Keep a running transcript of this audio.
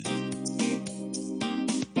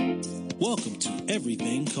Welcome to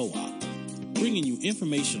Everything Co-op, bringing you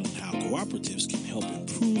information on how cooperatives can help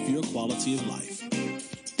improve your quality of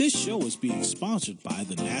life. This show is being sponsored by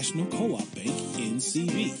the National Co-op Bank,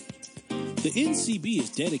 NCB. The NCB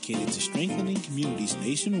is dedicated to strengthening communities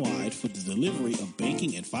nationwide for the delivery of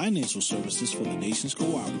banking and financial services for the nation's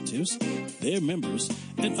cooperatives, their members,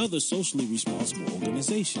 and other socially responsible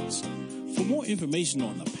organizations. For more information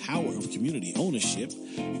on the power of community ownership,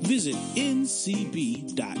 visit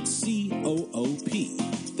ncb.coop.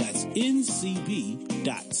 That's ncb.coop.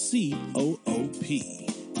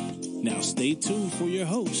 Now stay tuned for your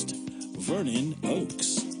host, Vernon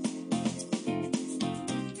Oakes.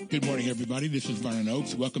 Good morning, everybody. This is Vernon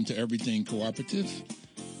Oakes. Welcome to Everything Cooperative.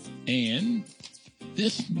 And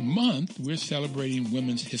this month, we're celebrating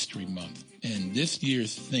Women's History Month. And this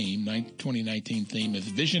year's theme, 2019 theme, is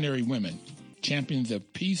Visionary Women, Champions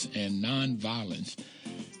of Peace and Nonviolence.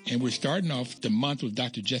 And we're starting off the month with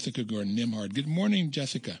Dr. Jessica Gordon-Nimhard. Good morning,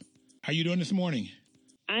 Jessica. How are you doing this morning?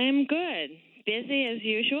 I am good. Busy as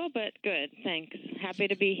usual, but good. Thanks. Happy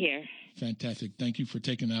to be here. Fantastic. Thank you for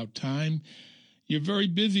taking out time. You're very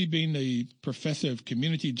busy being the professor of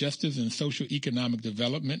community justice and social economic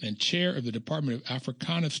development and chair of the Department of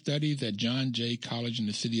Africana Studies at John Jay College in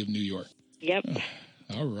the city of New York. Yep.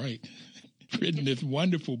 All right. Written this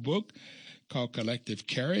wonderful book called Collective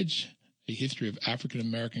Carriage, A History of African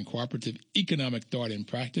American Cooperative Economic Thought and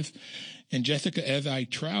Practice. And Jessica, as I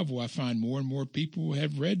travel, I find more and more people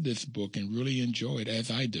have read this book and really enjoy it, as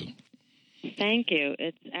I do. Thank you.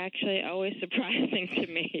 It's actually always surprising to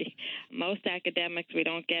me. Most academics, we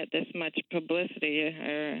don't get this much publicity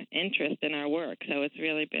or interest in our work, so it's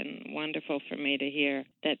really been wonderful for me to hear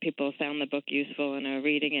that people found the book useful and are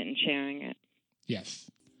reading it and sharing it. Yes.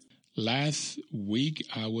 Last week,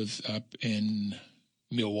 I was up in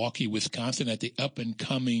Milwaukee, Wisconsin at the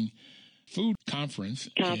up-and-coming food conference.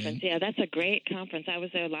 Yeah, that's a great conference. I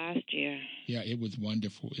was there last year. Yeah, it was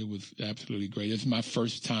wonderful. It was absolutely great. It's my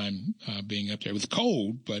first time being up there. It was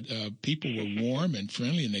cold, but people were warm and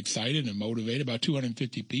friendly and excited and motivated. About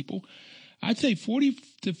 250 people. I'd say 40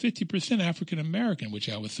 to 50% African American, which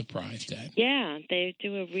I was surprised at. Yeah, they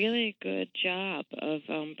do a really good job of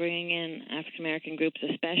bringing in African American groups,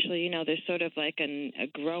 especially, there's sort of like a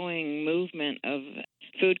growing movement of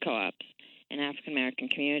food co-ops in African American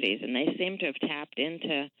communities, and they seem to have tapped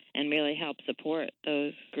into and really helped support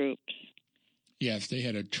those groups. Yes, they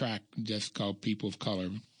had a track just called People of Color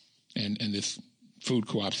and this food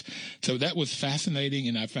co-ops. So that was fascinating,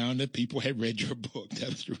 and I found that people had read your book. That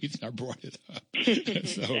was the reason I brought it up.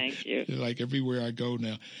 So, thank you. Like everywhere I go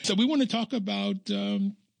now. So we want to talk about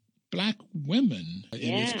Black women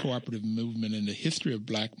in this cooperative movement and the history of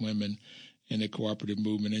Black women in the cooperative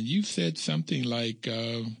movement. And you said something like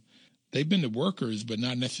they've been the workers, but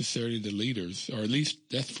not necessarily the leaders, or at least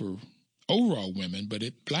that's for overall women, but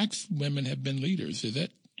Black women have been leaders. Is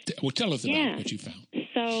that? Well, tell us about what you found.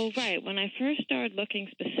 So, right, when I first started looking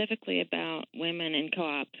specifically about women in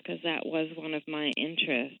co-ops, because that was one of my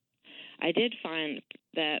interests, I did find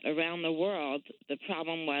that around the world, the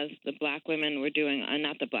problem was the Black women were doing,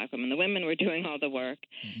 not the Black women, the women were doing all the work,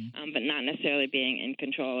 but not necessarily being in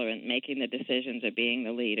control or making the decisions or being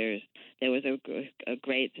the leaders. There was a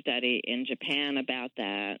great study in Japan about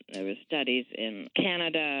that. There were studies in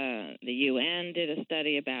Canada. The UN did a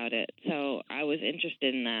study about it. So I was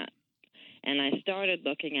interested in that. And I started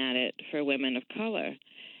looking at it for women of color.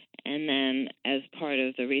 And then as part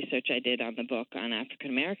of the research I did on the book on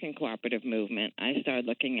African-American cooperative movement, I started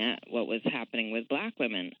looking at what was happening with Black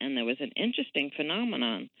women. And there was an interesting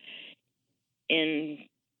phenomenon in,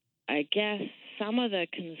 I guess, some of the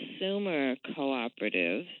consumer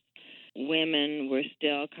cooperatives. Women were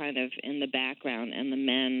still kind of in the background and the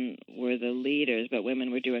men were the leaders, but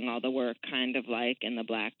women were doing all the work, kind of like in the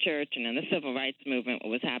Black church and in the civil rights movement,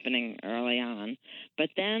 what was happening early on. But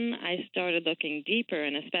then I started looking deeper,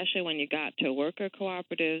 and especially when you got to worker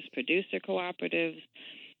cooperatives, producer cooperatives,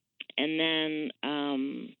 and then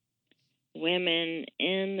women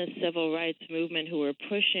in the civil rights movement who were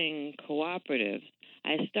pushing cooperatives,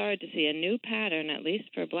 I started to see a new pattern, at least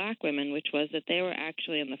for Black women, which was that they were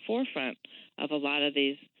actually in the forefront of a lot of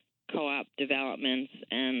these co-op developments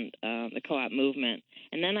and the co-op movement.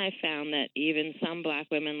 And then I found that even some Black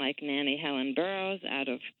women like Nannie Helen Burroughs out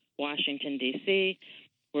of Washington, D.C.,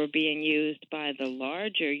 were being used by the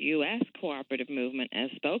larger U.S. cooperative movement as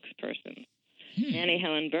spokespersons. Nannie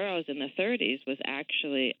Helen Burroughs in the 30s was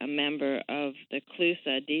actually a member of the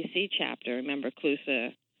CLUSA D.C. chapter. Remember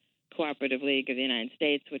CLUSA, Cooperative League of the United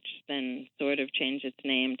States, which then sort of changed its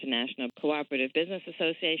name to National Cooperative Business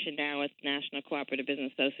Association. Now it's National Cooperative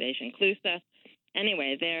Business Association, CLUSA.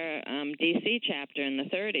 Anyway, their D.C. chapter in the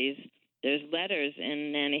 30s there's letters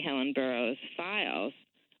in Nannie Helen Burroughs' files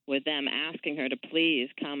with them asking her to please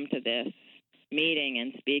come to this meeting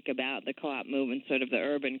and speak about the co-op movement, sort of the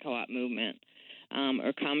urban co-op movement,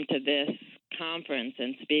 or come to this conference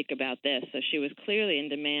and speak about this. So she was clearly in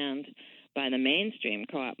demand by the mainstream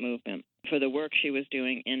co-op movement for the work she was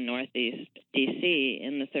doing in Northeast D.C.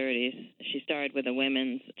 in the 30s. She started with a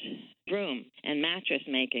women's broom and mattress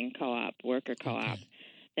making co-op, worker co-op. Okay.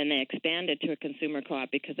 Then they expanded to a consumer co-op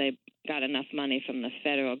because they got enough money from the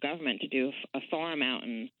federal government to do a farm out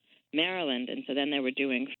in Maryland. And so then they were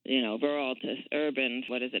doing, rural to urban,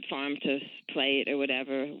 farm to plate or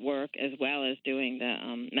whatever work, as well as doing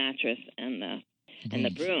the mattress and the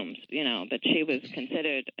brooms, But she was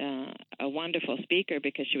considered a wonderful speaker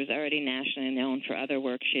because she was already nationally known for other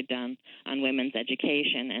work she had done on women's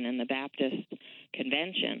education and in the Baptist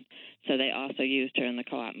Convention. So they also used her in the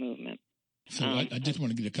co-op movement. So I just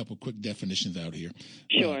want to get a couple quick definitions out here.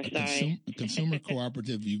 Sure, sorry. Consumer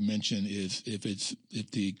cooperative you mentioned is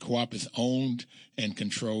if the co-op is owned and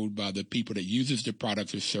controlled by the people that uses the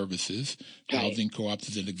products or services. Right. Housing co-ops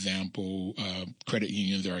is an example. Credit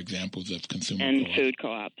unions are examples of consumer and co-ops. Food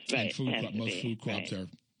co-ops. Right. And most food co-ops are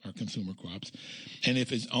consumer co-ops. And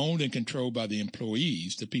if it's owned and controlled by the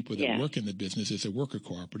employees, the people that work in the business, it's a worker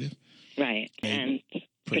cooperative. Right. And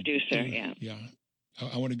producer, Yeah.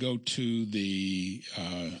 I want to go to the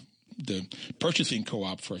purchasing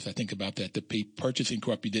co-op first. I think about that. The purchasing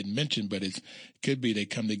co-op you didn't mention, but it could be they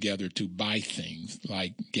come together to buy things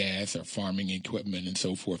like gas or farming equipment and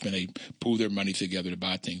so forth, and they pool their money together to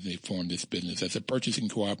buy things. And they form this business. That's a purchasing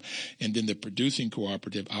co-op. And then the producing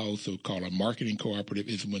cooperative, I also call a marketing cooperative,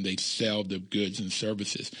 is when they sell the goods and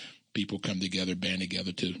services. People come together, band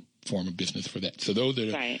together to form a business for that. So those are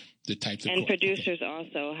the types of co-op. And producers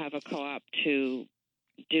also have a co-op to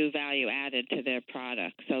do value added to their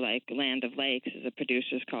products. So like Land of Lakes is a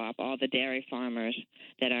producer's co-op. All the dairy farmers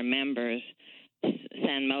that are members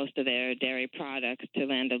send most of their dairy products to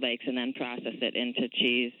Land of Lakes and then process it into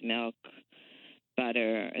cheese, milk,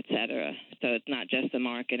 butter, etc. So it's not just the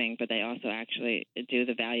marketing, but they also actually do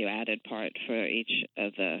the value added part for each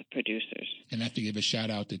of the producers. And I have to give a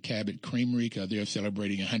shout out to Cabot Creamery because they're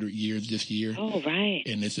celebrating 100 years this year. Oh, right.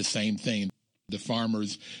 And it's the same thing. The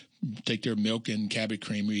farmers take their milk in Cabot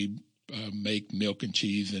Creamery, make milk and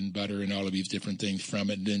cheese and butter and all of these different things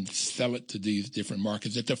from it, and then sell it to these different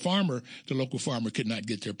markets that the local farmer could not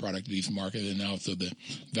get their product to these markets, and also the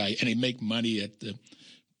value. And they make money at the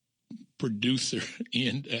producer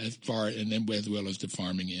end and then as well as the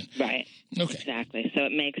farming end. Right. Okay. Exactly. So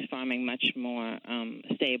it makes farming much more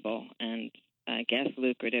stable and I guess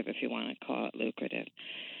lucrative, if you want to call it lucrative.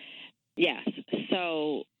 Yes.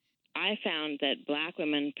 So I found that Black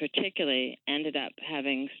women particularly ended up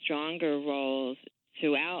having stronger roles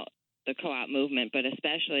throughout the co-op movement, but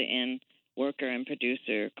especially in worker and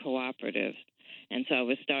producer cooperatives. And so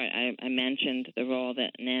I mentioned the role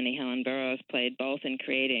that Nannie Helen Burroughs played both in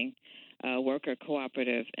creating a worker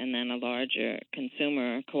cooperative and then a larger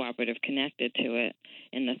consumer cooperative connected to it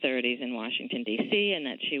in the 30s in Washington, D.C., and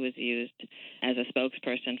that she was used as a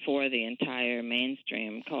spokesperson for the entire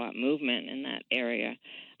mainstream co-op movement in that area.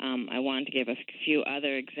 I wanted to give a few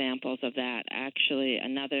other examples of that. Actually,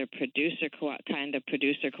 another producer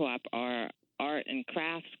co-op are art and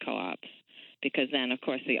crafts co-ops, because then, of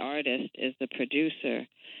course, the artist is the producer,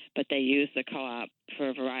 but they use the co-op for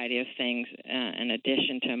a variety of things in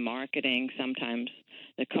addition to marketing. Sometimes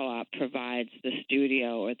the co-op provides the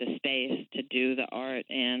studio or the space to do the art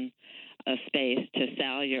in, a space to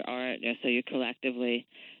sell your art, so you collectively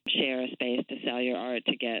share a space to sell your art,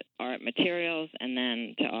 to get art materials, and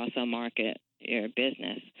then to also market your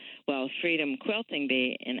business. Well, Freedom Quilting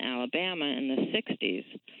Bee in Alabama in the 60s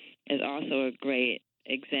is also a great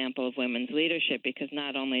example of women's leadership, because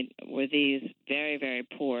not only were these very, very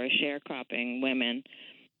poor sharecropping women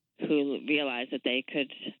who realized that they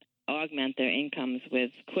could augment their incomes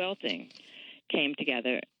with quilting, came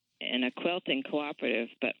together in a quilting cooperative,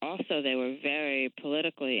 but also they were very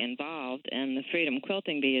politically involved, and the Freedom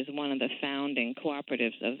Quilting Bee is one of the founding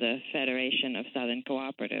cooperatives of the Federation of Southern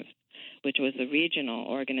Cooperatives, which was a regional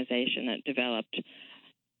organization that developed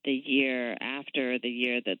the year after the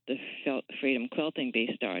year that the Freedom Quilting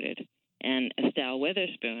Bee started. And Estelle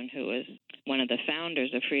Witherspoon, who was one of the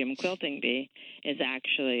founders of Freedom Quilting Bee, is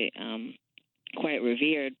actually quite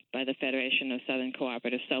revered by the Federation of Southern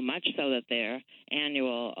Cooperatives, so much so that their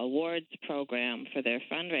annual awards program for their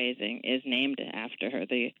fundraising is named after her.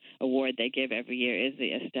 The award they give every year is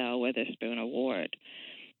the Estelle Witherspoon Award.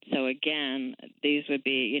 So again, these would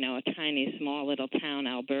be, a tiny, small little town,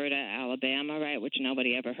 Alberta, Alabama, right, which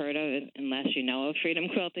nobody ever heard of unless you know of Freedom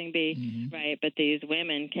Quilting Bee, right? But these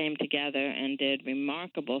women came together and did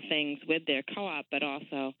remarkable things with their co-op, but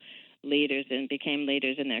also became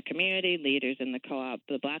leaders in their community, leaders in the co-op,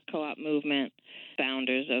 the Black co-op movement,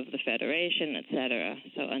 founders of the Federation, et cetera.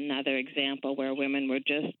 So another example where women were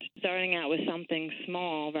just starting out with something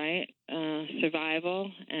small, right?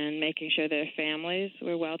 Survival and making sure their families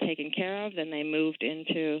were well taken care of. Then they moved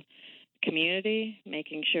into community,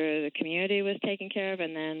 making sure the community was taken care of,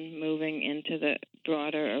 and then moving into the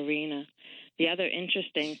broader arena. The other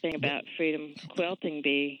interesting thing about Freedom Quilting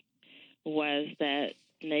Bee was that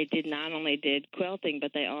they not only did quilting,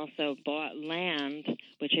 but they also bought land,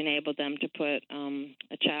 which enabled them to put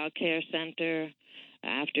a child care center,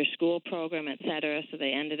 after-school program, et cetera. So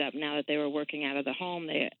they ended up, now that they were working out of the home,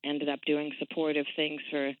 they ended up doing supportive things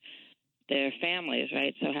for their families,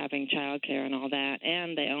 right? So having child care and all that.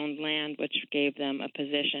 And they owned land, which gave them a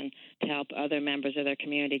position to help other members of their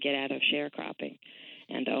community get out of sharecropping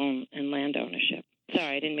and land ownership.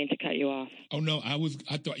 Sorry, I didn't mean to cut you off. Oh, no, I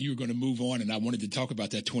thought you were going to move on, and I wanted to talk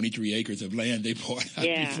about that 23 acres of land they bought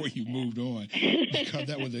before you moved on, because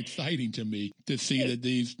that was exciting to me to see that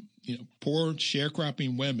these poor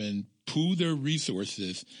sharecropping women pool their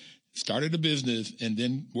resources, started a business, and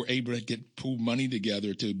then were able to pool money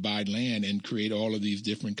together to buy land and create all of these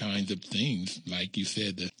different kinds of things, like you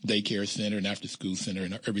said, the daycare center and after-school center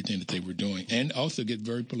and everything that they were doing, and also get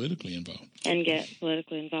very politically involved. And get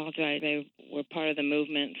politically involved, right. They were part of the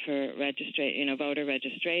movement for voter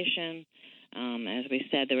registration. As we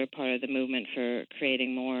said, they were part of the movement for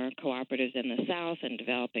creating more cooperatives in the South and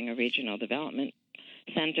developing a regional development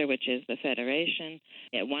center, which is the Federation.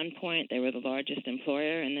 At one point, they were the largest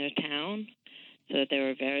employer in their town, so that they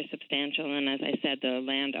were very substantial. And as I said, the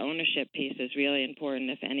land ownership piece is really important.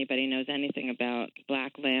 If anybody knows anything about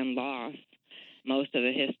Black land loss, most of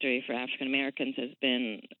the history for African Americans has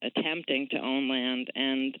been attempting to own land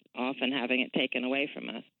and often having it taken away from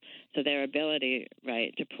us. So their ability,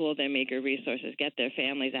 right, to pool their meager resources, get their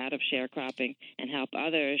families out of sharecropping, and help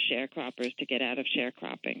other sharecroppers to get out of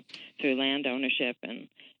sharecropping through land ownership and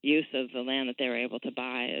use of the land that they were able to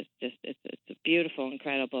buy is it's a beautiful,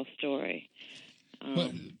 incredible story.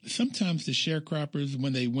 But sometimes the sharecroppers,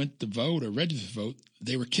 when they went to vote or register to vote,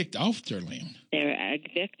 they were kicked off their land. They were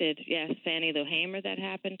evicted. Yes, Fannie Lou Hamer that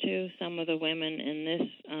happened to. Some of the women in this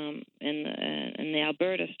in the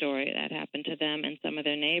Alberta story that happened to them and some of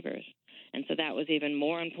their neighbors. And so that was even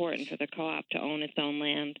more important for the co-op to own its own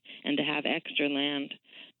land and to have extra land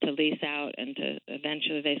to lease out. And to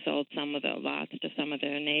eventually they sold some of the lots to some of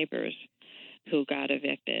their neighbors who got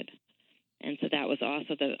evicted. And so that was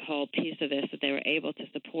also the whole piece of this, that they were able to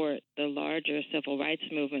support the larger civil rights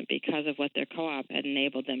movement because of what their co-op had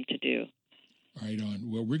enabled them to do. Right on.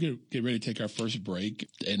 Well, we're going to get ready to take our first break,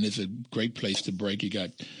 and it's a great place to break. You got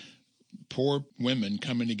poor women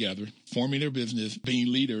coming together, forming their business,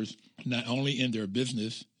 being leaders, not only in their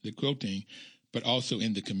business, the quilting, but also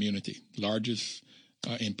in the community. Largest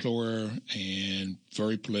employer and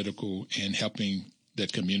very political, and helping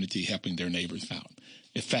that community, helping their neighbors out.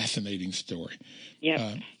 A fascinating story.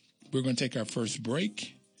 Yep. We're going to take our first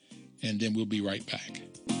break, and then we'll be right back.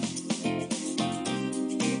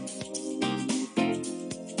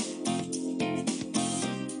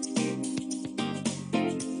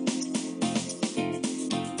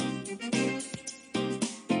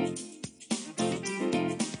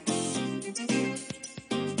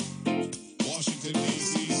 Washington,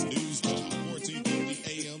 D.C.'s News Talk,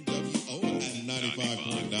 1450 AM WO and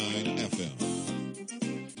 95.9 FM.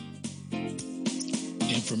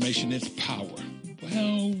 Information is power.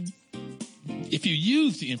 Well, if you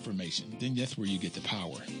use the information, then that's where you get the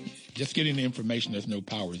power. Just getting the information, there's no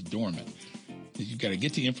power, is dormant. You've got to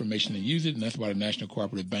get the information and use it, and that's why the National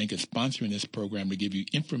Cooperative Bank is sponsoring this program to give you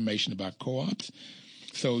information about co-ops.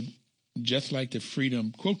 So just like the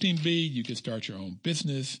Freedom Quilting Bee, you can start your own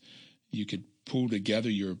business. You could pool together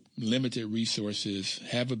your limited resources,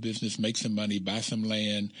 have a business, make some money, buy some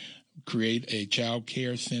land, create a child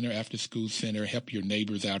care center, after-school center, help your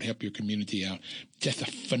neighbors out, help your community out. Just a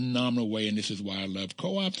phenomenal way, and this is why I love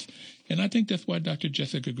co-ops. And I think that's why Dr.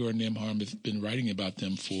 Jessica Gordon-Emharm has been writing about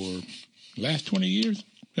them for the last 20 years.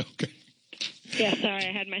 Okay. Yeah, sorry,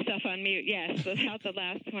 I had myself on mute. Yes, about the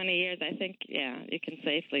last 20 years, I think, you can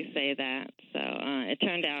safely say that. So it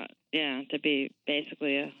turned out, to be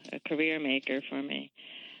basically a career maker for me.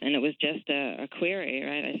 And it was just a query,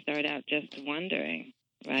 right? I started out just wondering,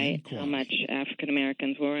 right, how much African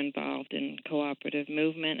Americans were involved in cooperative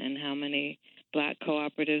movement and how many Black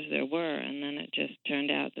cooperatives there were. And then it just turned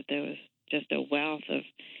out that there was just a wealth of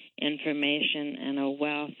information and a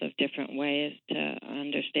wealth of different ways to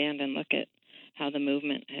understand and look at how the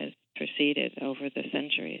movement has proceeded over the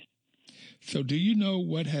centuries. So do you know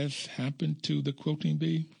what has happened to the quilting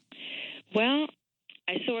bee? Well,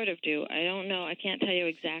 I sort of do. I don't know. I can't tell you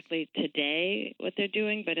exactly today what they're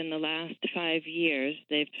doing, but in the last 5 years,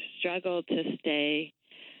 they've struggled to stay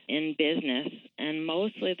in business, and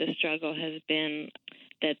mostly the struggle has been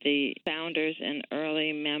that the founders and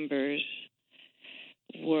early members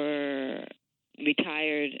were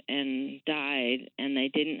retired and died, and they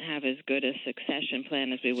didn't have as good a succession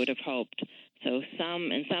plan as we would have hoped. So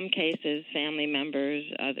in some cases, family members,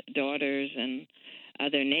 other daughters, and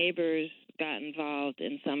other neighbors got involved.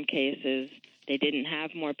 In some cases, they didn't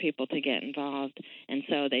have more people to get involved. And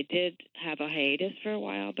so they did have a hiatus for a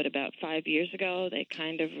while, but about 5 years ago, they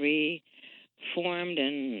kind of reformed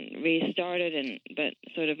and restarted, but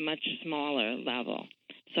sort of much smaller level.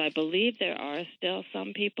 So I believe there are still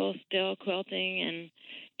some people still quilting and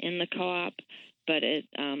in the co-op, but it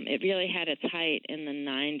really had its height in the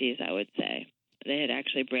 90s, I would say. They had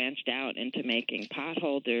actually branched out into making pot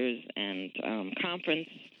holders and conference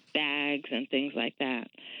bags and things like that.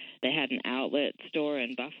 They had an outlet store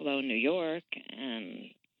in Buffalo, New York, and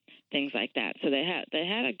things like that. So they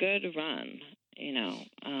had a good run,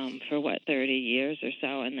 for 30 years or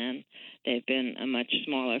so, and then they've been a much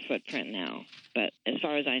smaller footprint now. But as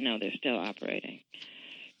far as I know, they're still operating.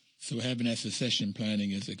 So having that succession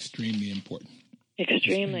planning is extremely important.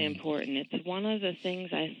 Extremely important. It's one of the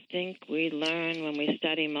things I think we learn when we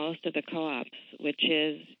study most of the co-ops, which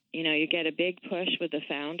is, you get a big push with the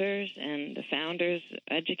founders, and the founders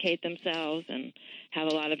educate themselves and have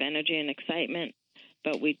a lot of energy and excitement,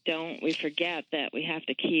 but we forget that we have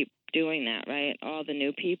to keep doing that, right? All the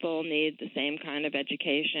new people need the same kind of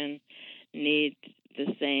education, need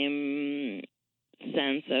the same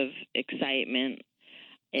sense of excitement.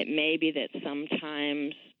 It may be that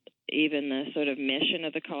sometimes even the sort of mission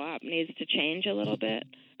of the co-op needs to change a little bit,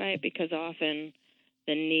 right? Because often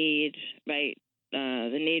the need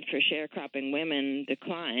for sharecropping women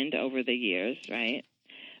declined over the years, right?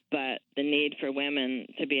 But the need for women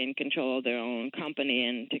to be in control of their own company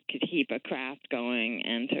and to keep a craft going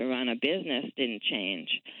and to run a business didn't change.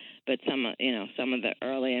 But some of the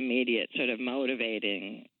early immediate sort of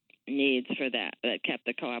motivating needs for that kept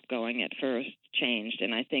the co-op going at first changed.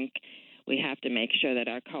 And I think we have to make sure that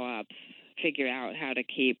our co-ops figure out how to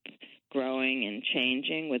keep growing and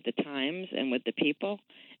changing with the times and with the people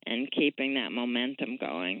and keeping that momentum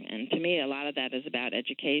going. And to me, a lot of that is about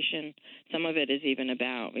education. Some of it is even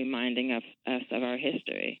about reminding us of our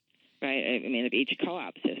history, right? I mean, of each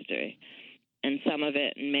co-op's history. And some of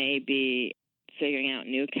it may be figuring out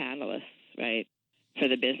new catalysts, right, for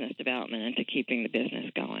the business development and to keeping the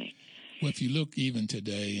business going. Well, if you look even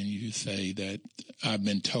today and you say that I've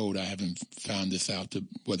been told, I haven't found this out,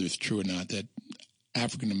 whether it's true or not, that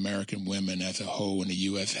African-American women as a whole in the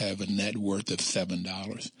U.S. have a net worth of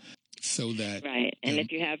 $7. So that right, and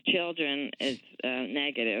if you have children, it's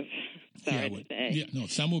negative. Sorry to say. Yeah, no,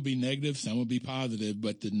 some will be negative, some will be positive,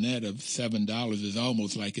 but the net of $7 is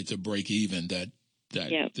almost like it's a break even that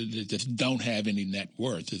just don't have any net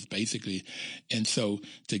worth. It's basically, and so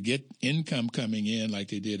to get income coming in like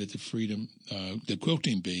they did at the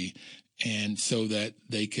Quilting Bee, and so that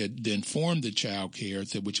they could then form the child care,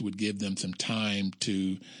 which would give them some time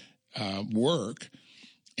to work,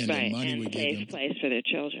 and the money would give them a place for their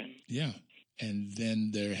children. Yeah. And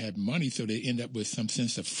then they have money, so they end up with some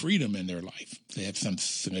sense of freedom in their life. They have some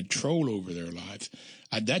control over their lives.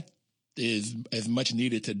 That is as much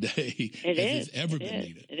needed today as it's ever been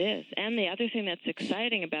needed. It is. And the other thing that's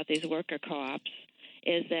exciting about these worker co-ops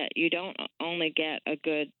is that you don't only get a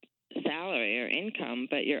good salary or income,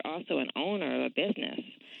 but you're also an owner of a business.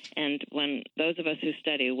 And when those of us who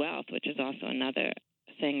study wealth, which is also another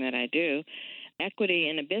thing that I do, equity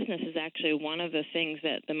in a business is actually one of the things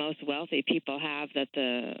that the most wealthy people have that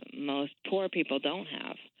the most poor people don't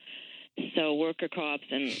have. So worker co-ops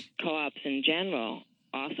and co-ops in general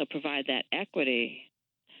also provide that equity.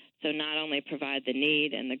 So not only provide the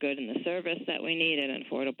need and the good and the service that we need at an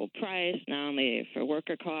affordable price, not only for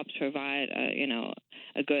worker co-ops provide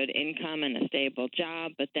a good income and a stable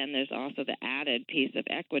job, but then there's also the added piece of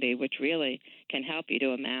equity, which really can help you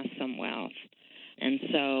to amass some wealth. And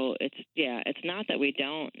so it's not that we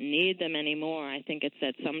don't need them anymore. I think it's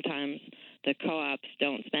that sometimes the co-ops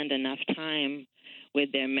don't spend enough time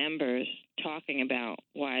with their members talking about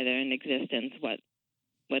why they're in existence, what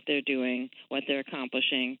they're doing, what they're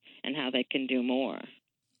accomplishing, and how they can do more.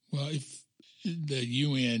 Well, if the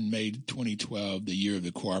UN made 2012 the year of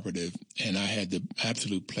the cooperative, and I had the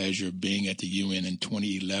absolute pleasure of being at the UN in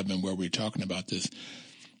 2011 where we were talking about this.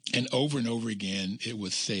 And over again, it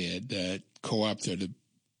was said that co-ops are the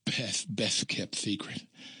best kept secret.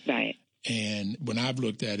 Right. And when I've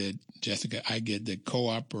looked at it, Jessica, I get that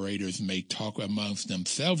cooperators may talk amongst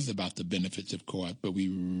themselves about the benefits of co-op, but we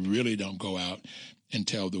really don't go out and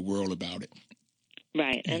tell the world about it.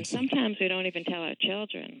 Right. And sometimes we don't even tell our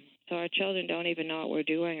children. So our children don't even know what we're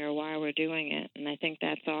doing or why we're doing it. And I think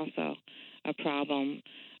that's also a problem.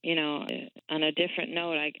 You know, on a different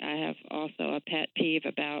note, I have also a pet peeve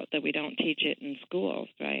about that we don't teach it in schools,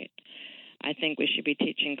 right? I think we should be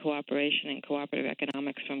teaching cooperation and cooperative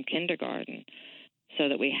economics from kindergarten so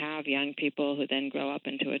that we have young people who then grow up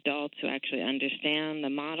into adults who actually understand the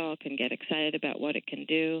model, can get excited about what it can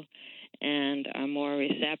do, and are more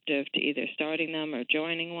receptive to either starting them or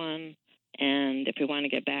joining one. And if we want to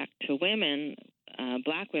get back to women,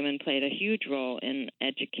 Black women played a huge role in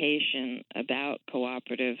education about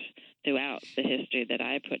cooperatives throughout the history that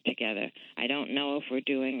I put together. I don't know if we're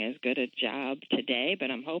doing as good a job today, but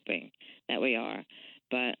I'm hoping that we are.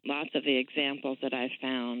 But lots of the examples that I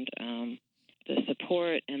found, the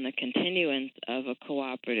support and the continuance of a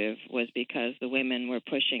cooperative was because the women were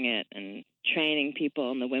pushing it and training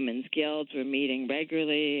people, and the women's guilds were meeting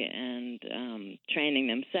regularly and training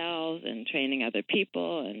themselves and training other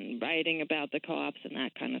people and writing about the co-ops and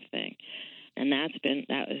that kind of thing. And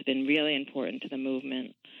that has been really important to the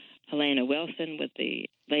movement. Helena Wilson with the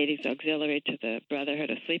Ladies Auxiliary to the Brotherhood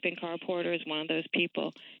of Sleeping Car Porters, one of those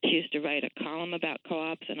people. She used to write a column about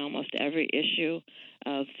co-ops in almost every issue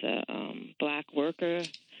of the Black Worker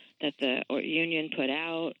that the union put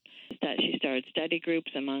out. She started study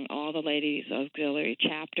groups among all the Ladies Auxiliary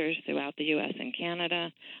chapters throughout the U.S. and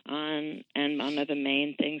Canada. And one of the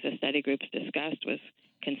main things the study groups discussed was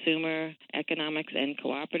consumer economics and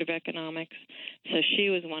cooperative economics. So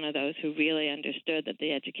she was one of those who really understood that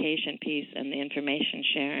the education piece and the information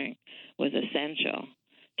sharing was essential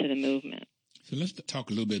to the movement. So let's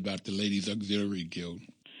talk a little bit about the Ladies Auxiliary Guild.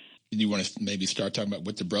 You want to maybe start talking about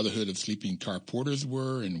what the Brotherhood of Sleeping Car Porters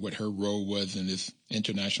were and what her role was in this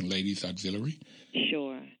International Ladies Auxiliary?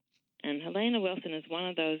 Sure. And Helena Wilson is one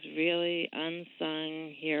of those really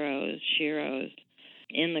unsung heroes, sheroes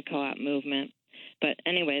in the co-op movement. But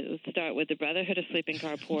anyway, let's start with the Brotherhood of Sleeping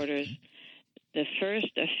Car Porters, the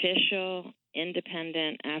first official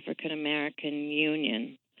independent African-American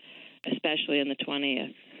union, especially in the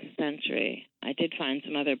 20th century. I did find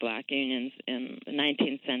some other Black unions in the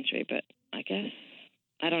 19th century, but I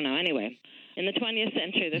don't know. Anyway, in the 20th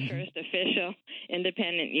century, the first official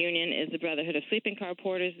independent union is the Brotherhood of Sleeping Car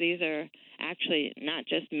Porters. These are actually not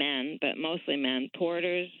just men, but mostly men,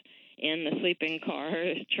 porters in the sleeping car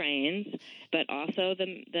trains, but also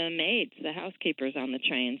the maids, the housekeepers on the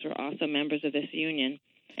trains were also members of this union.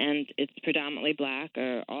 And it's predominantly Black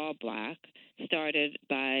or all Black, started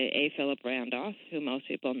by A. Philip Randolph, who most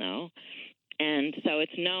people know. And so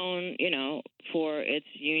it's known, for its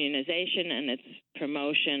unionization and its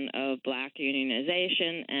promotion of Black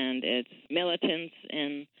unionization and its militance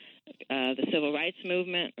in the civil rights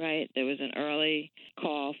movement, right? There was an early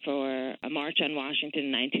call for a march on Washington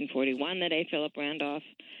in 1941 that A. Philip Randolph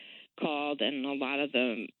called, and a lot of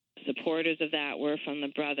the supporters of that were from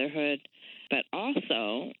the Brotherhood. But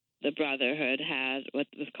also, the Brotherhood had what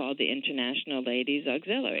was called the International Ladies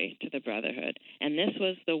Auxiliary to the Brotherhood. And this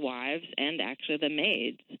was the wives and actually the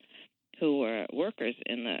maids who were workers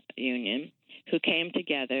in the union who came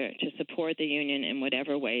together to support the union in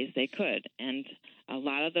whatever ways they could. And a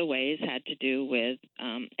lot of the ways had to do with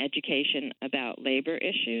education about labor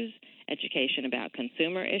issues, education about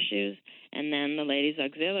consumer issues, and then the Ladies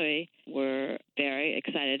Auxiliary were very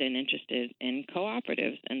excited and interested in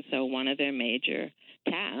cooperatives. And so one of their major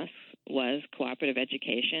tasks was cooperative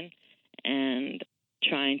education and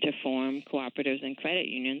trying to form cooperatives and credit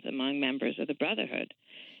unions among members of the Brotherhood.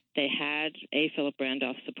 They had A. Philip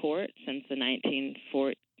Randolph support since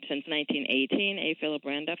 1918. A. Philip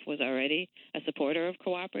Randolph was already a supporter of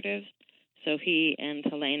cooperatives. So he and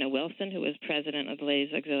Helena Wilson, who was president of the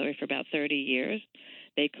Ladies Auxiliary for about 30 years,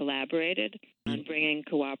 they collaborated on bringing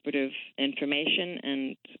cooperative information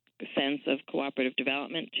and sense of cooperative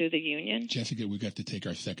development to the union. Jessica, we got to take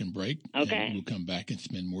our second break. Okay. And we'll come back and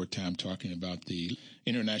spend more time talking about the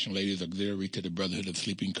International Ladies Auxiliary to the Brotherhood of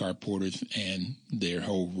Sleeping Car Porters and their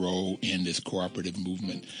whole role in this cooperative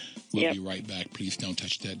movement. We'll be right back. Please don't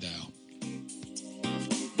touch that dial.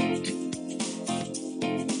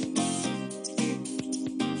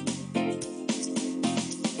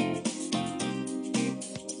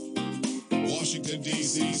 Washington,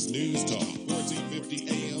 D.C.'s News Talk, 1450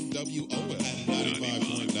 AM WOL.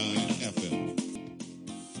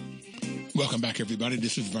 Welcome back, everybody.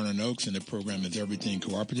 This is Vernon Oakes, and the program is Everything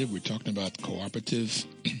Cooperative. We're talking about cooperatives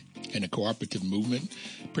and the cooperative movement,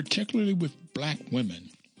 particularly with black women.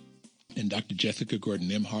 And Dr. Jessica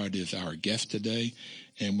Gordon-Nembhard is our guest today.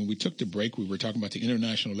 And when we took the break, we were talking about the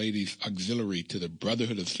International Ladies Auxiliary to the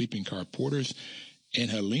Brotherhood of Sleeping Car Porters, and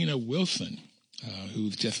Helena Wilson,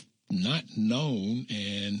 who's just not known.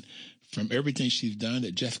 And from everything she's done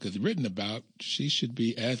that Jessica's written about, she should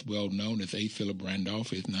be as well known as A. Philip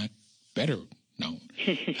Randolph, if not better known.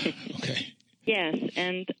 Okay. Yes,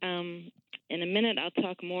 and in a minute I'll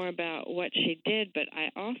talk more about what she did, but I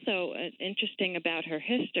also, interesting about her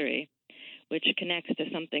history, which connects to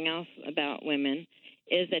something else about women,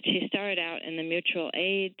 is that she started out in the mutual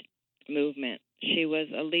aid movement. She was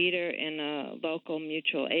a leader in a local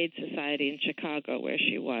mutual aid society in Chicago where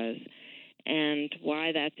she was. And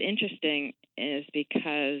why that's interesting is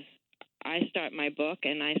because I start my book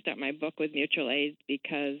with mutual aid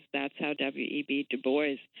because that's how W.E.B. Du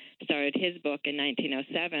Bois started his book in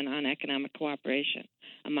 1907 on economic cooperation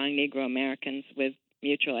among Negro Americans with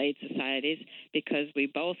mutual aid societies, because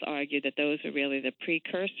we both argue that those are really the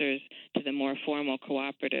precursors to the more formal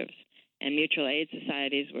cooperatives. And mutual aid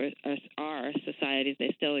societies are societies,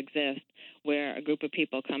 they still exist, where a group of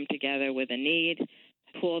people come together with a need,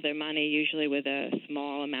 pool their money, usually with a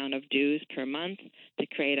small amount of dues per month, to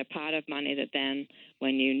create a pot of money that then,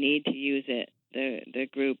 when you need to use it, the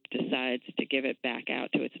group decides to give it back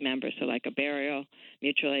out to its members. So like a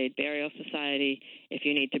mutual aid burial society, if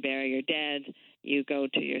you need to bury your dead, you go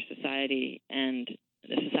to your society and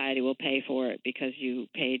the society will pay for it because you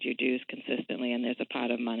paid your dues consistently, and there's a pot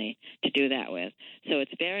of money to do that with. So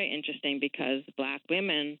it's very interesting because black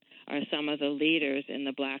women are some of the leaders in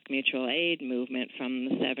the black mutual aid movement from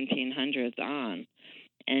the 1700s on.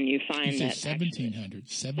 And you find that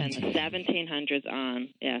 1700s. From the 1700s on,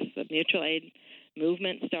 yes. The mutual aid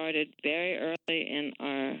movement started very early in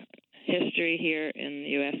our history here in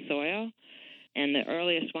U.S. soil. And the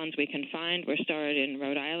earliest ones we can find were started in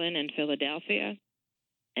Rhode Island and Philadelphia.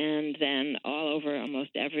 And then all over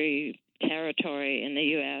almost every territory in the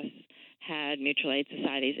U.S. had mutual aid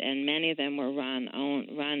societies, and many of them were run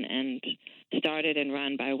and started and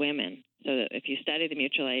run by women. So that if you study the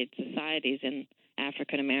mutual aid societies in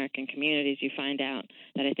African-American communities, you find out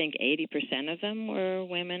that I think 80% of them were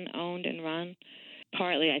women-owned and run,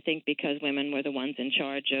 partly I think because women were the ones in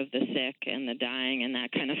charge of the sick and the dying and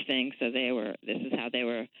that kind of thing. So this is how they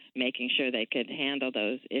were making sure they could handle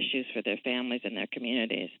those issues for their families and their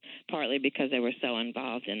communities, partly because they were so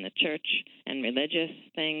involved in the church and religious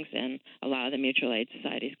things, and a lot of the mutual aid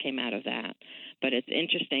societies came out of that. But it's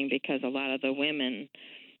interesting because a lot of the women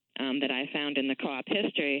that I found in the co-op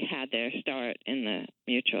history had their start in the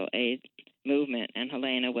mutual aid movement, and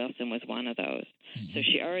Helena Wilson was one of those. Mm-hmm. So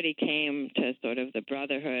she already came to sort of the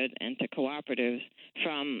brotherhood and to cooperatives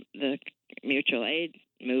from the mutual aid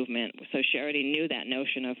movement. So she already knew that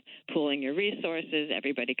notion of pooling your resources,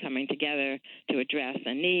 everybody coming together to address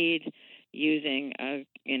a need, using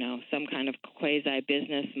some kind of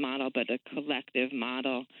quasi-business model, but a collective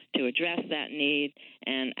model to address that need,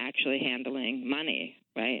 and actually handling money,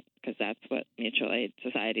 right? Because that's what mutual aid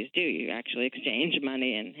societies do. You actually exchange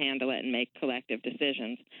money and handle it and make collective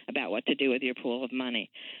decisions about what to do with your pool of money.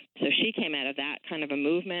 So she came out of that kind of a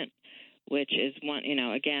movement, which is one,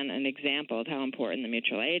 again, an example of how important the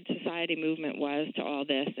mutual aid society movement was to all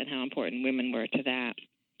this and how important women were to that.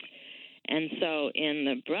 And so in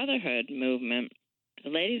the brotherhood movement,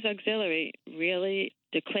 the Ladies Auxiliary really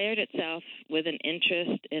declared itself with an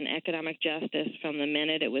interest in economic justice from the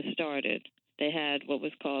minute it was started. They had what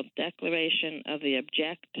was called Declaration of the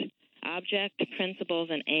Object, Principles,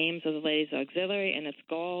 and Aims of the Ladies Auxiliary, and its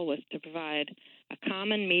goal was to provide a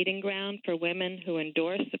common meeting ground for women who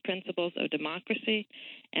endorse the principles of democracy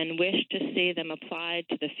and wish to see them applied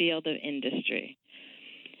to the field of industry.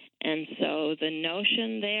 And so the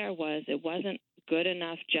notion there was it wasn't good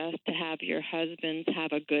enough just to have your husbands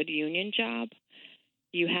have a good union job.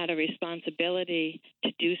 You had a responsibility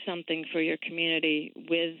to do something for your community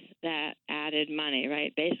with that added money,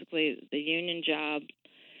 right? Basically, the union job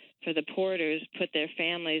for the porters put their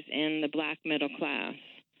families in the black middle class.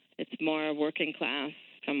 It's more working class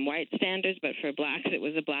from white standards, but for blacks, it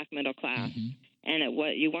was a black middle class. Mm-hmm. And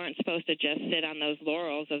you weren't supposed to just sit on those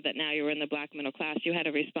laurels of that now you were in the black middle class. You had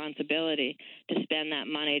a responsibility to spend that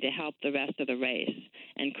money to help the rest of the race.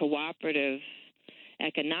 And cooperative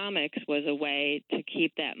economics was a way to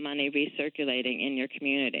keep that money recirculating in your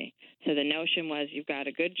community. So the notion was you've got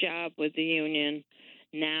a good job with the union.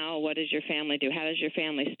 Now what does your family do? How does your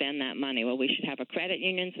family spend that money? Well, we should have a credit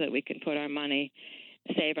union so that we can put our money,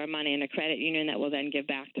 save our money in a credit union that will then give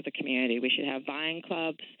back to the community. We should have buying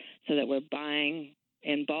clubs so that we're buying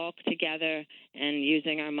in bulk together and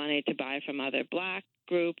using our money to buy from other black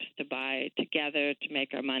groups, to buy together to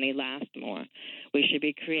make our money last more. We should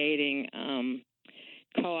be creating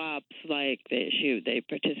co-ops like they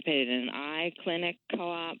participated in an eye clinic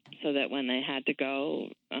co-op, so that when they had to go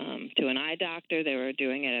to an eye doctor, they were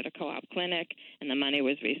doing it at a co-op clinic, and the money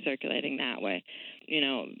was recirculating that way.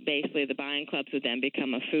 Basically the buying clubs would then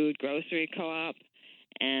become a food grocery co-op,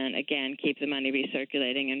 and again keep the money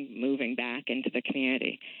recirculating and moving back into the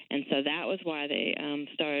community. And so that was why they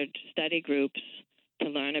started study groups to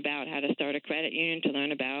learn about how to start a credit union, to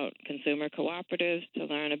learn about consumer cooperatives, to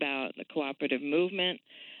learn about the cooperative movement.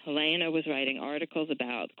 Helena was writing articles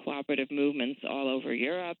about cooperative movements all over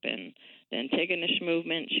Europe and the Antigonish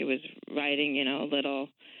movement. She was writing, little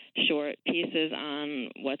short pieces on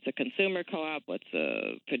what's a consumer co-op, what's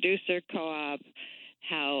a producer co-op,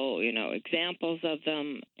 how, examples of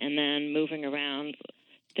them, and then moving around.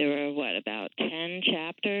 There were, about 10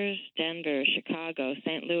 chapters: Denver, Chicago,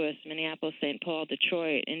 St. Louis, Minneapolis, St. Paul,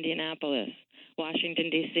 Detroit, Indianapolis, Washington,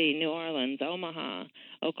 D.C., New Orleans, Omaha,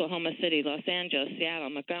 Oklahoma City, Los Angeles, Seattle,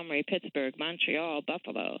 Montgomery, Pittsburgh, Montreal,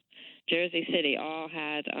 Buffalo, Jersey City all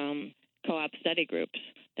had co-op study groups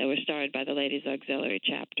that were started by the Ladies Auxiliary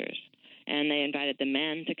chapters. And they invited the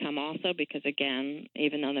men to come also because, again,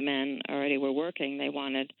 even though the men already were working, they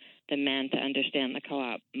wanted the men to understand the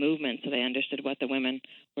co-op movement, so they understood what the women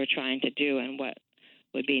were trying to do and what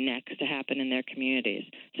would be next to happen in their communities.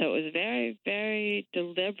 So it was a very, very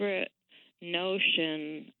deliberate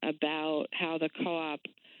notion about how the co-op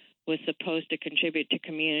was supposed to contribute to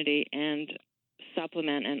community and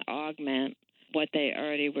supplement and augment what they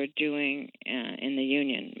already were doing in the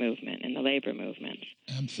union movement, in the labor movement.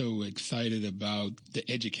 I'm so excited about the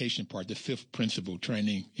education part, the fifth principle,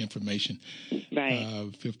 training information, right?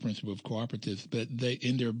 Fifth principle of cooperatives. But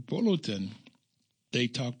in their bulletin, they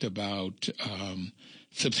talked about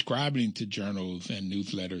subscribing to journals and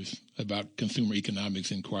newsletters about consumer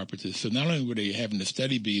economics and cooperatives. So not only were they having the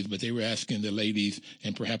study bees, but they were asking the ladies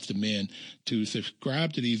and perhaps the men to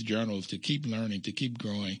subscribe to these journals, to keep learning, to keep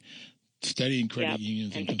growing, studying credit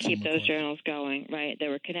unions and to keep those journals going, right? They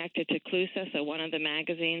were connected to CLUSA, so one of the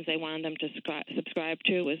magazines they wanted them to subscribe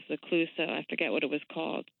to was the CLUSA, I forget what it was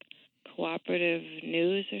called, Cooperative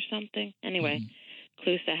News or something. Anyway,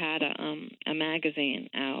 CLUSA had a magazine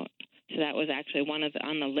out, so that was actually one of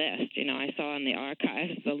on the list. I saw in the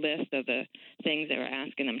archives the list of the things they were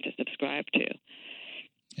asking them to subscribe to.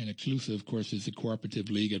 And CLUSA, of course, is the Cooperative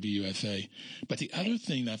League of the USA. But the other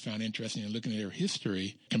thing I found interesting in looking at her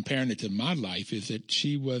history, comparing it to my life, is that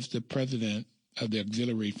she was the president of the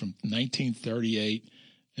auxiliary from 1938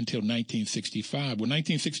 until 1965. Well,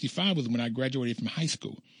 1965 was when I graduated from high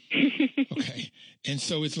school. Okay. And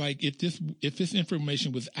so it's like if this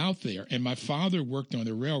information was out there, and my father worked on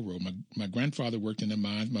the railroad, my grandfather worked in the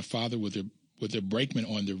mines, my father was a brakeman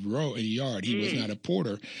on the road in the yard. He was not a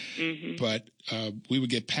porter, but we would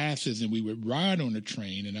get passes and we would ride on the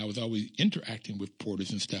train, and I was always interacting with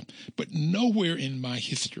porters and stuff. But nowhere in my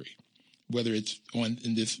history, whether it's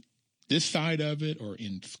in this side of it or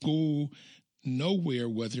in school, nowhere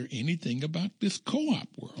was there anything about this co-op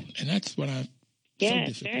world, and that's what I. Yeah,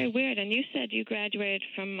 it's very weird. And you said you graduated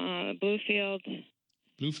from Bluefield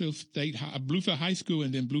High School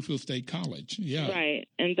and then Bluefield State College. Yeah. Right.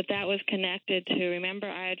 But that was connected to, remember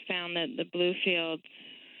I had found that the Bluefield,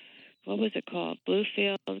 what was it called?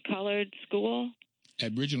 Bluefield Colored School?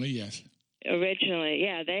 Originally, yes. Originally,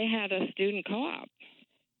 yeah. They had a student co-op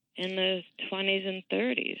in the 20s and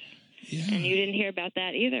 30s. Yeah. And you didn't hear about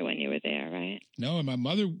that either when you were there, right? No, and my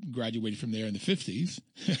mother graduated from there in the 50s.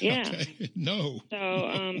 Yeah. Okay. No. So,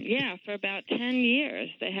 for about 10 years,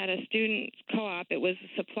 they had a student co-op. It was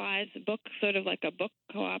supplies, book, sort of like a book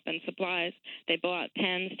co-op and supplies. They bought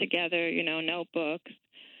pens together, notebooks,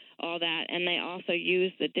 all that. And they also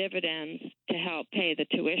used the dividends to help pay the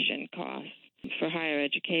tuition costs for higher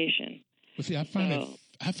education. Well, see, I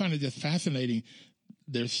find it just fascinating.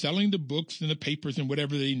 They're selling the books and the papers and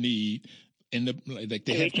whatever they need, and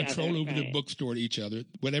they have control over the bookstore to each other.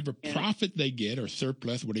 Whatever profit they get or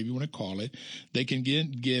surplus, whatever you want to call it, they can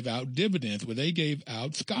give out dividends. Well, they gave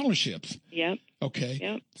out scholarships. Yep. Okay.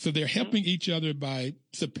 Yep. So they're helping each other by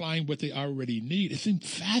supplying what they already need. It seemed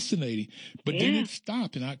fascinating, but then it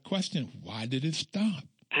stopped, and I questioned, why did it stop?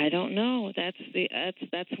 I don't know. That's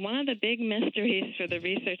one of the big mysteries for the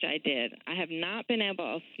research I did. I have not been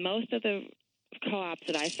able. Most of the co-ops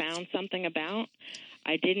that I found something about,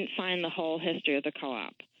 I didn't find the whole history of the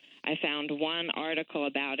co-op. I found one article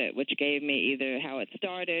about it, which gave me either how it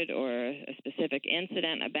started or a specific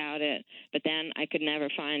incident about it, but then I could never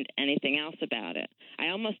find anything else about it. I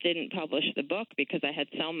almost didn't publish the book because I had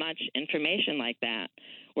so much information like that,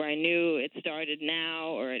 where I knew it started now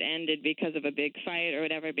or it ended because of a big fight or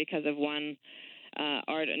whatever, because of one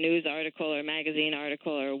news article or magazine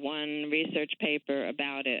article or one research paper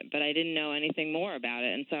about it, but I didn't know anything more about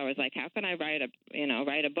it. And so I was like, how can I write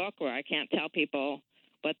a book where I can't tell people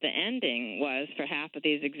what the ending was for half of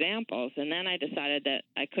these examples? And then I decided that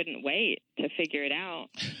I couldn't wait to figure it out.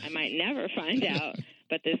 I might never find out,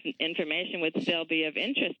 but this information would still be of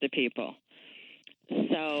interest to people.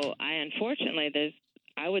 So unfortunately,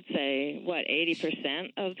 I would say,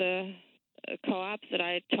 80% of the co-ops that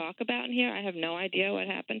I talk about in here, I have no idea what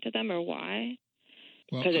happened to them or why,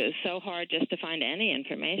 because it was so hard just to find any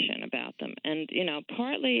information about them. And,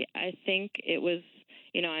 partly I think it was,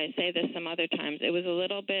 I say this some other times, it was a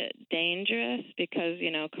little bit dangerous because,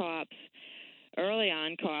 early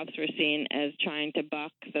on, co-ops were seen as trying to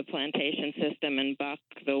buck the plantation system and buck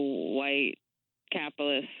the white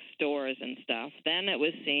capitalist stores and stuff. Then it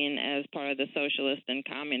was seen as part of the socialist and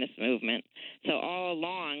communist movement. So all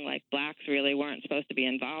along, blacks really weren't supposed to be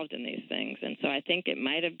involved in these things. And so I think it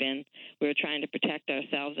might have been we were trying to protect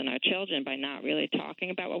ourselves and our children by not really talking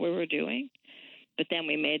about what we were doing. But then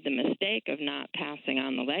we made the mistake of not passing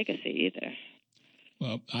on the legacy either.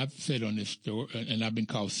 Well, I've said on this story, and I've been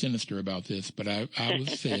called sinister about this, but I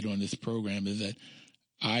was said on this program is that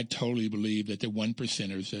I totally believe that the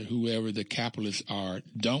 1%ers, or whoever the capitalists are,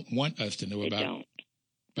 don't want us to know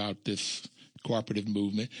about this cooperative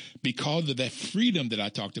movement because of that freedom that I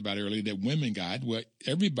talked about earlier that women got. Well,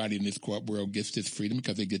 everybody in this co-op world gets this freedom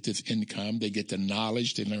because they get this income, they get the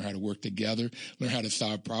knowledge, they learn how to work together, learn how to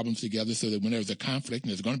solve problems together so that when there's a conflict,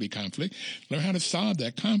 and there's going to be conflict, learn how to solve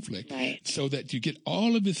that conflict. Right. So that you get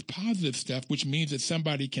all of this positive stuff, which means that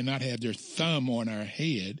somebody cannot have their thumb on our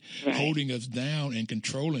head, right, holding us down and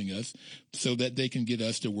controlling us so that they can get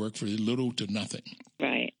us to work for little to nothing.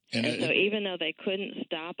 Right. And so even though they couldn't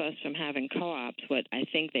stop us from having co-ops, what I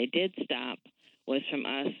think they did stop was from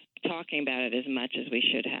us talking about it as much as we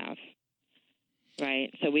should have.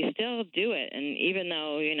 Right? So we still do it. And even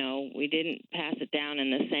though, we didn't pass it down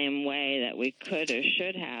in the same way that we could or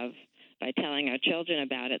should have by telling our children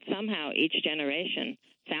about it, somehow each generation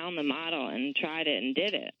found the model and tried it and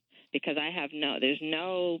did it. Because there's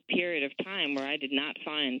no period of time where I did not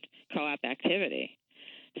find co-op activity.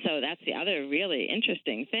 So that's the other really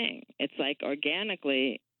interesting thing. It's like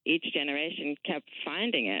organically each generation kept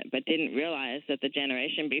finding it, but didn't realize that the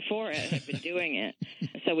generation before it had been doing it.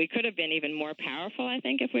 So we could have been even more powerful, I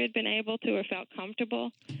think, if we had been able to or felt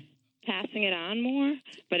comfortable passing it on more,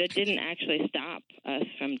 but it didn't actually stop us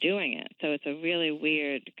from doing it. So it's a really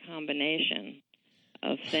weird combination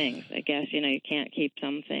of things. I guess, you can't keep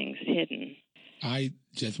some things hidden. I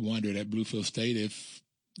just wondered at Bluefield State if,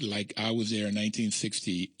 I was there in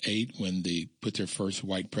 1968 when they put their first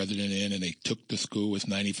white president in and they took the school. It's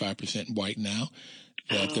 95% white now.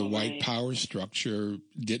 That the white power structure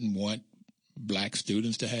didn't want black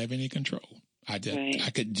students to have any control. I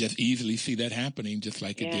could just easily see that happening, just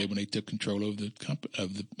like it did when they took control of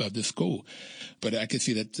the school. But I could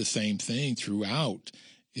see that the same thing throughout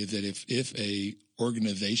is that if a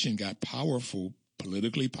organization got powerful,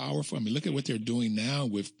 politically powerful, look at what they're doing now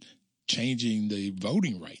with changing the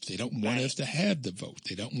voting rights. They don't want us to have the vote.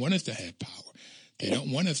 They don't want us to have power. They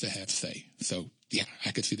don't want us to have say. So,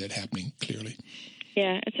 I could see that happening clearly.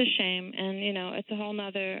 Yeah, it's a shame. And, it's a whole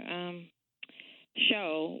nother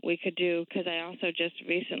show we could do, because I also just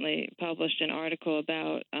recently published an article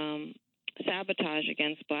about sabotage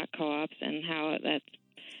against black co-ops and how that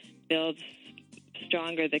builds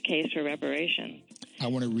stronger the case for reparations. I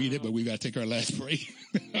want to read it, but we've got to take our last break.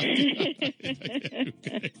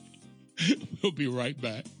 Okay. We'll be right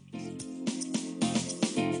back.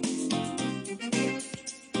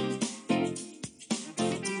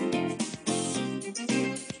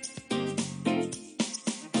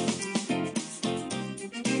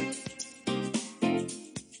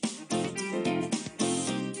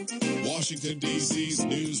 Washington, D.C.'s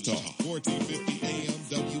News Talk, 1450 AM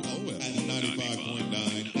WOL and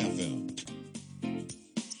 95.9 FM.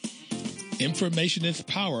 Information is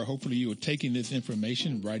power. Hopefully you are taking this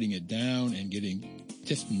information, writing it down, and getting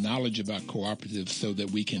just knowledge about cooperatives so that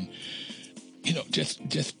we can,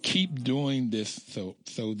 just keep doing this so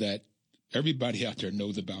that everybody out there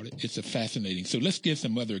knows about it. It's fascinating. So let's give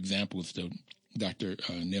some other examples, though, Dr.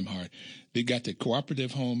 Nembhard. They got the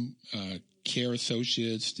Cooperative Home Care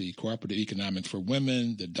Associates, the Cooperative Economics for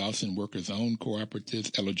Women, the Dawson Workers Owned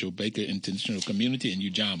Cooperatives, Ella Jo Baker Intentional Community, and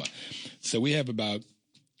Ujamaa. So we have about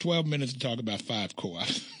 12 minutes to talk about 5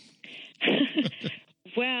 co-ops.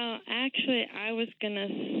 Well, actually, I was going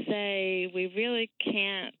to say we really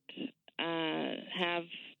can't have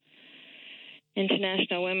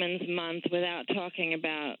International Women's Month without talking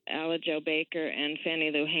about Ella Jo Baker and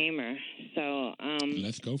Fannie Lou Hamer. So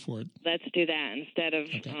let's go for it. Let's do that instead of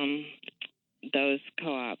those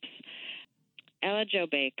co-ops. Ella Jo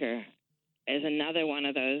Baker is another one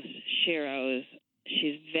of those sheroes.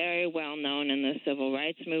 She's very well known in the civil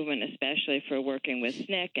rights movement, especially for working with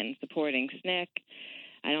SNCC and supporting SNCC.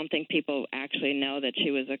 I don't think people actually know that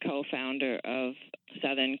she was a co-founder of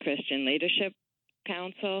Southern Christian Leadership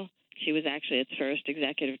Council. She was actually its first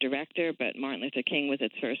executive director, but Martin Luther King was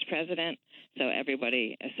its first president, so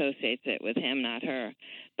everybody associates it with him, not her.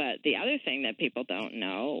 But the other thing that people don't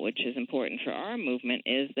know, which is important for our movement,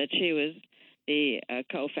 is that she was the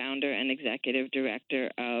co-founder and executive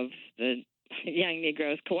director of the Young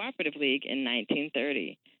Negroes Cooperative League in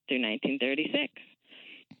 1930 through 1936.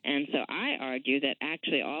 And so I argue that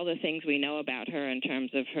actually all the things we know about her in terms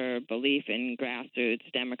of her belief in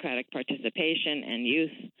grassroots democratic participation and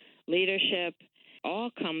youth leadership all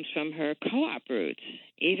comes from her co-op roots,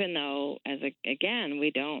 even though, again,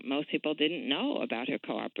 most people didn't know about her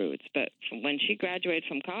co-op roots. But when she graduated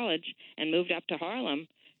from college and moved up to Harlem,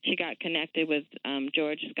 she got connected with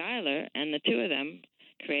George Schuyler, and the two of them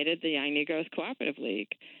created the Young Negroes Cooperative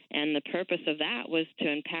League. And the purpose of that was to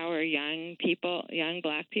empower young people, young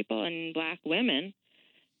black people and black women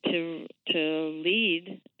to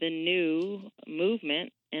lead the new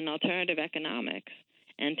movement in alternative economics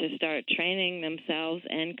and to start training themselves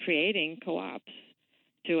and creating co-ops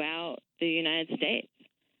throughout the United States.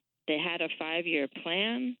 They had a 5-year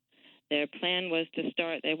plan. Their plan was to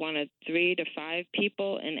start, they wanted 3 to 5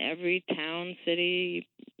 people in every town, city,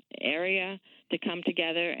 area to come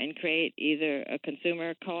together and create either a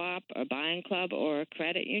consumer co-op, a buying club, or a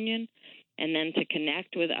credit union, and then to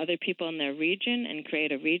connect with other people in their region and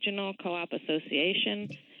create a regional co-op association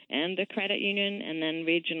and a credit union, and then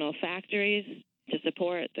regional factories to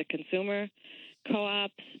support the consumer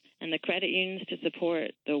co-ops and the credit unions to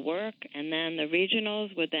support the work, and then the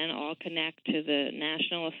regionals would then all connect to the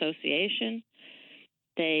national association.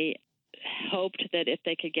 They hoped that if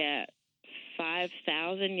they could get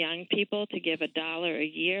 5,000 young people to give $1 a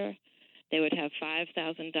year, they would have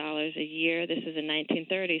 $5,000 a year. This is in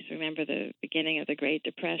 1930s. Remember the beginning of the Great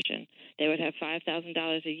Depression. They would have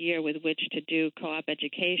 $5,000 a year with which to do co-op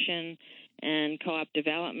education and co-op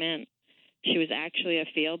development. She was actually a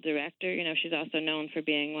field director. You know, she's also known for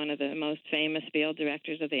being one of the most famous field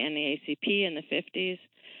directors of the NAACP in the 50s.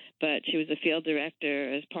 But she was a field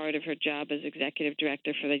director as part of her job as executive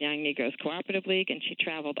director for the Young Negroes Cooperative League, and she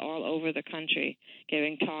traveled all over the country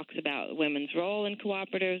giving talks about women's role in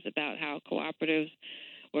cooperatives, about how cooperatives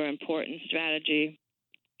were an important strategy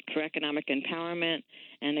for economic empowerment,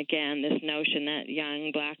 and again, this notion that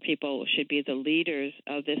young black people should be the leaders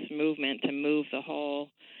of this movement to move the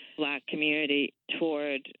whole black community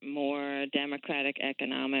toward more democratic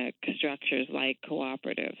economic structures like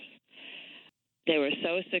cooperatives. They were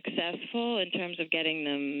so successful in terms of getting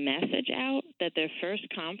the message out that their first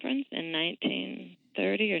conference in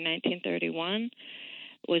 1930 or 1931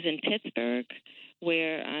 was in Pittsburgh,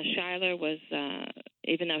 where Schuyler was,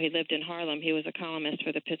 even though he lived in Harlem, he was a columnist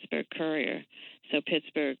for the Pittsburgh Courier. So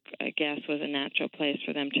Pittsburgh, I guess, was a natural place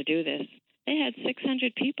for them to do this. They had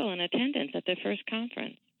 600 people in attendance at their first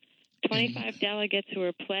conference. 25 delegates who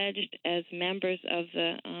were pledged as members of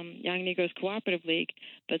the Young Negroes Cooperative League,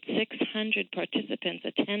 but 600 participants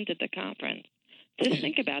attended the conference. Just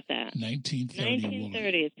think about that.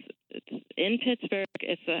 1930. It's in Pittsburgh.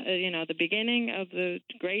 It's the beginning of the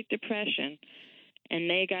Great Depression, and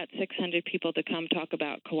they got 600 people to come talk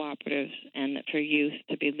about cooperatives and for youth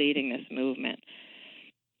to be leading this movement.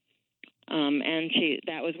 And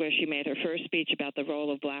that was where she made her first speech about the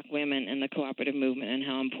role of black women in the cooperative movement and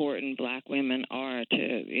how important black women are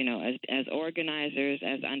to, as organizers,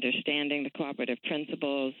 as understanding the cooperative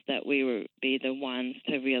principles, that we would be the ones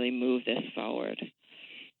to really move this forward.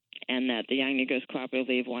 And that the Young Negroes Cooperative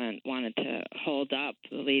League wanted to hold up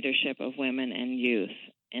the leadership of women and youth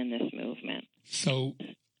in this movement. So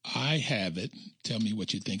I have it, tell me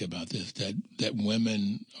what you think about this, that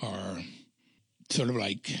women are sort of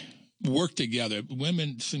like work together.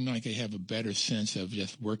 Women seem like they have a better sense of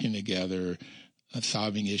just working together,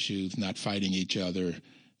 solving issues, not fighting each other,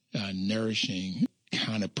 nourishing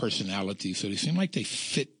kind of personality. So they seem like they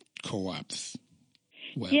fit co-ops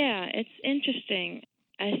well. Yeah, it's interesting.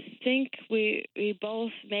 I think we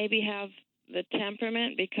both maybe have the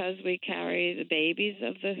temperament because we carry the babies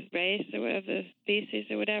of the race or of the species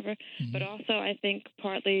or whatever, but also I think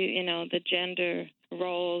partly, the gender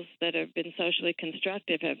roles that have been socially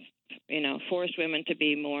constructive have, forced women to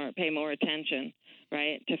pay more attention,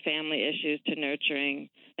 right, to family issues, to nurturing,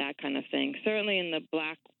 that kind of thing. Certainly in the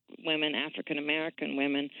Black women, African American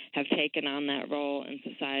women have taken on that role in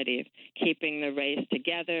society of keeping the race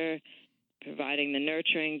together, providing the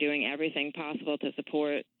nurturing, doing everything possible to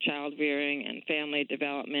support child rearing and family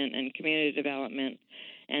development and community development.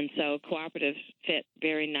 And so cooperatives fit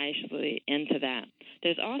very nicely into that.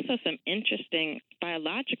 There's also some interesting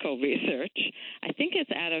biological research. I think it's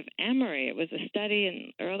out of Emory. It was a study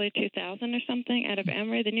in early 2000 or something out of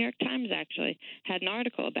Emory. The New York Times actually had an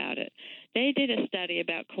article about it. They did a study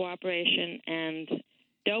about cooperation and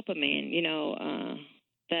dopamine,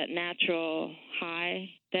 that natural high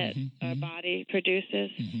that our body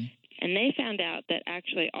produces. And they found out that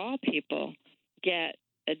actually all people get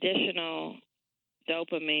additional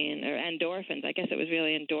dopamine or endorphins. I guess it was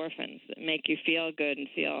really endorphins that make you feel good and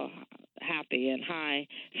feel happy and high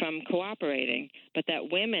from cooperating, but that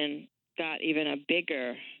women got even a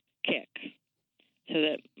bigger kick. So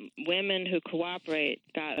that women who cooperate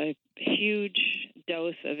got a huge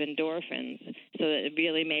dose of endorphins so that it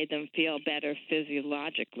really made them feel better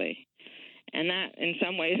physiologically. And that, in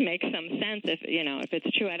some ways, makes some sense if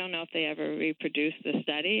it's true. I don't know if they ever reproduced the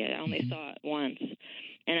study. I only saw it once.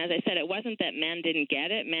 And as I said, it wasn't that men didn't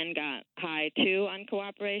get it. Men got high, too, on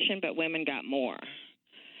cooperation, but women got more.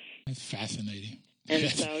 That's fascinating. And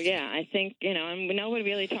so, I think, and nobody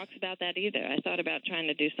really talks about that either. I thought about trying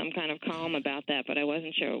to do some kind of column about that, but I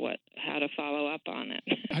wasn't sure how to follow up on it.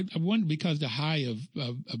 I wonder, because the high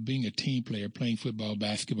of being a team player, playing football,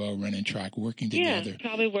 basketball, running track, working together. Yeah,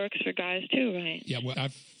 probably works for guys too, right? Yeah, well,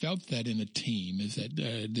 I've felt that in a team is that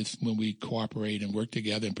this when we cooperate and work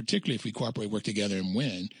together, and particularly if we cooperate, work together and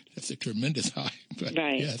win, that's a tremendous high. But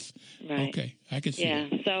right. Yes. Right. Okay, I can see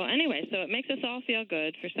that. Yeah, so anyway, it makes us all feel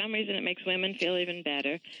good. For some reason, it makes women feel even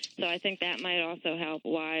better. So I think that might also help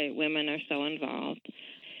why women are so involved.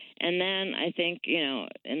 And then I think,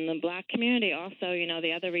 in the Black community also,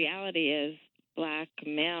 the other reality is Black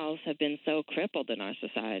males have been so crippled in our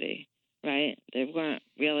society, right? They weren't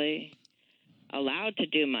really allowed to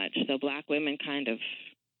do much. So Black women kind of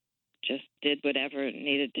just did whatever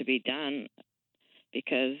needed to be done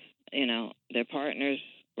because, their partners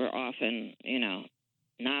were often,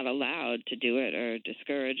 not allowed to do it or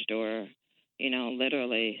discouraged or,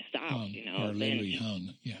 literally stopped, or literally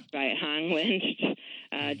hung, yeah. Right, hung, lynched,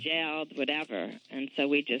 jailed, whatever. And so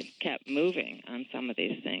we just kept moving on some of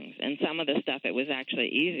these things. And some of the stuff, it was actually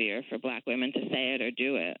easier for Black women to say it or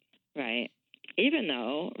do it, right? Even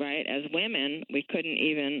though, right, as women, we couldn't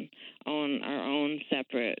even own our own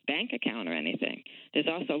separate bank account or anything. There's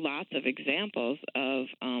also lots of examples of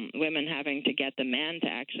women having to get the men to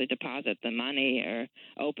actually deposit the money or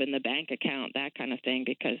open the bank account, that kind of thing,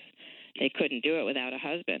 because they couldn't do it without a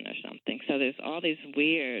husband or something. So there's all these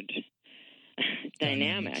weird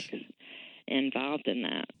dynamics involved in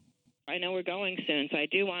that. I know we're going soon, so I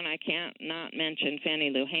can't not mention Fannie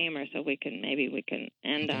Lou Hamer, so we can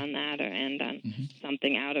end on that or end on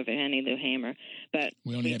something out of Fannie Lou Hamer. But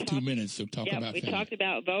we only have 2 minutes, so talk about we Fannie. talked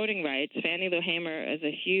about voting rights. Fannie Lou Hamer is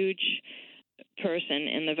a huge person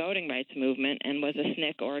in the voting rights movement and was a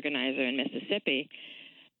SNCC organizer in Mississippi.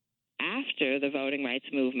 After the voting rights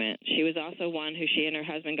movement, she was also one who she and her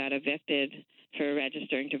husband got evicted for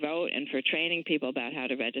registering to vote and for training people about how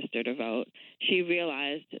to register to vote. She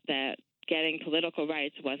realized that getting political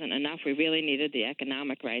rights wasn't enough. We really needed the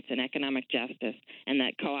economic rights and economic justice, and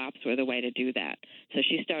that co-ops were the way to do that. So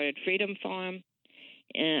she started Freedom Farm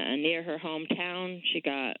near her hometown. She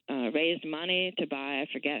got raised money to buy, I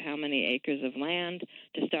forget how many acres of land,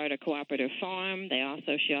 to start a cooperative farm.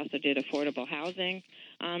 She also did affordable housing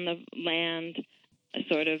on the land, a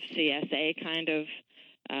sort of CSA kind of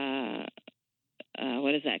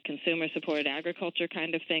consumer-supported agriculture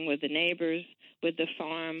kind of thing with the neighbors, with the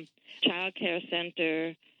farm, child care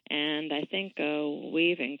center, and I think a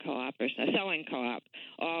weaving co-op or a sewing co-op,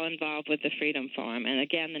 all involved with the Freedom Farm. And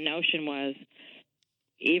again, the notion was,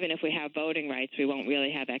 even if we have voting rights, we won't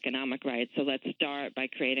really have economic rights. So let's start by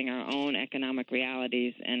creating our own economic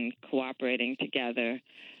realities and cooperating together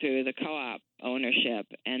through the co-op ownership.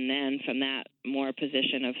 And then from that more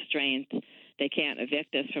position of strength, they can't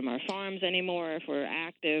evict us from our farms anymore if we're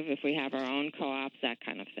active, if we have our own co-ops, that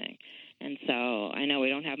kind of thing. And so I know we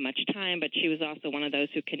don't have much time, but she was also one of those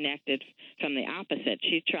who connected from the opposite.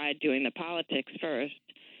 She tried doing the politics first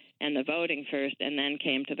and the voting first, and then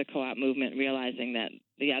came to the co-op movement, realizing that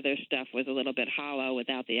the other stuff was a little bit hollow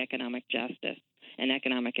without the economic justice and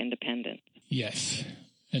economic independence. Yes.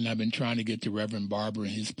 And I've been trying to get the Reverend Barber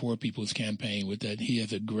and his Poor People's Campaign with that. He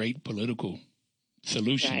has a great political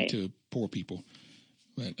solution to poor people.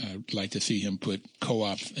 But I'd like to see him put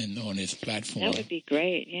co-op on his platform. That would be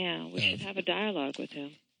great, yeah. We should have a dialogue with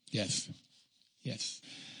him. Yes.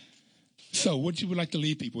 So what you would like to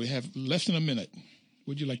leave people? We have less than a minute. What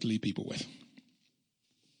would you like to leave people with?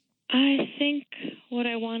 I think what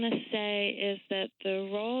I want to say is that the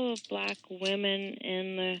role of black women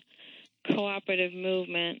in the cooperative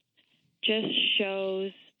movement just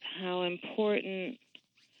shows how important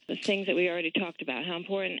the things that we already talked about, how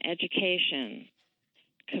important education,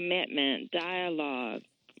 commitment, dialogue,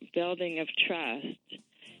 building of trust,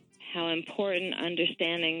 how important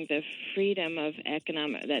understanding the freedom of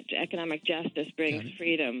economic justice brings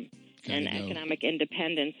freedom and economic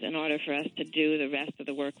independence in order for us to do the rest of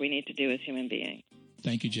the work we need to do as human beings.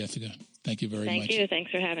 Thank you, Jessica. Thank you very much. Thank you. Thanks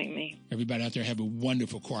for having me. Everybody out there, have a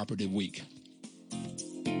wonderful cooperative week.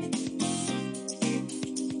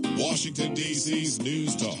 Washington, D.C.'s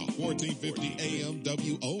News Talk, 1450 AM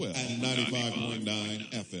WOS and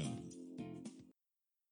 95.9 FM.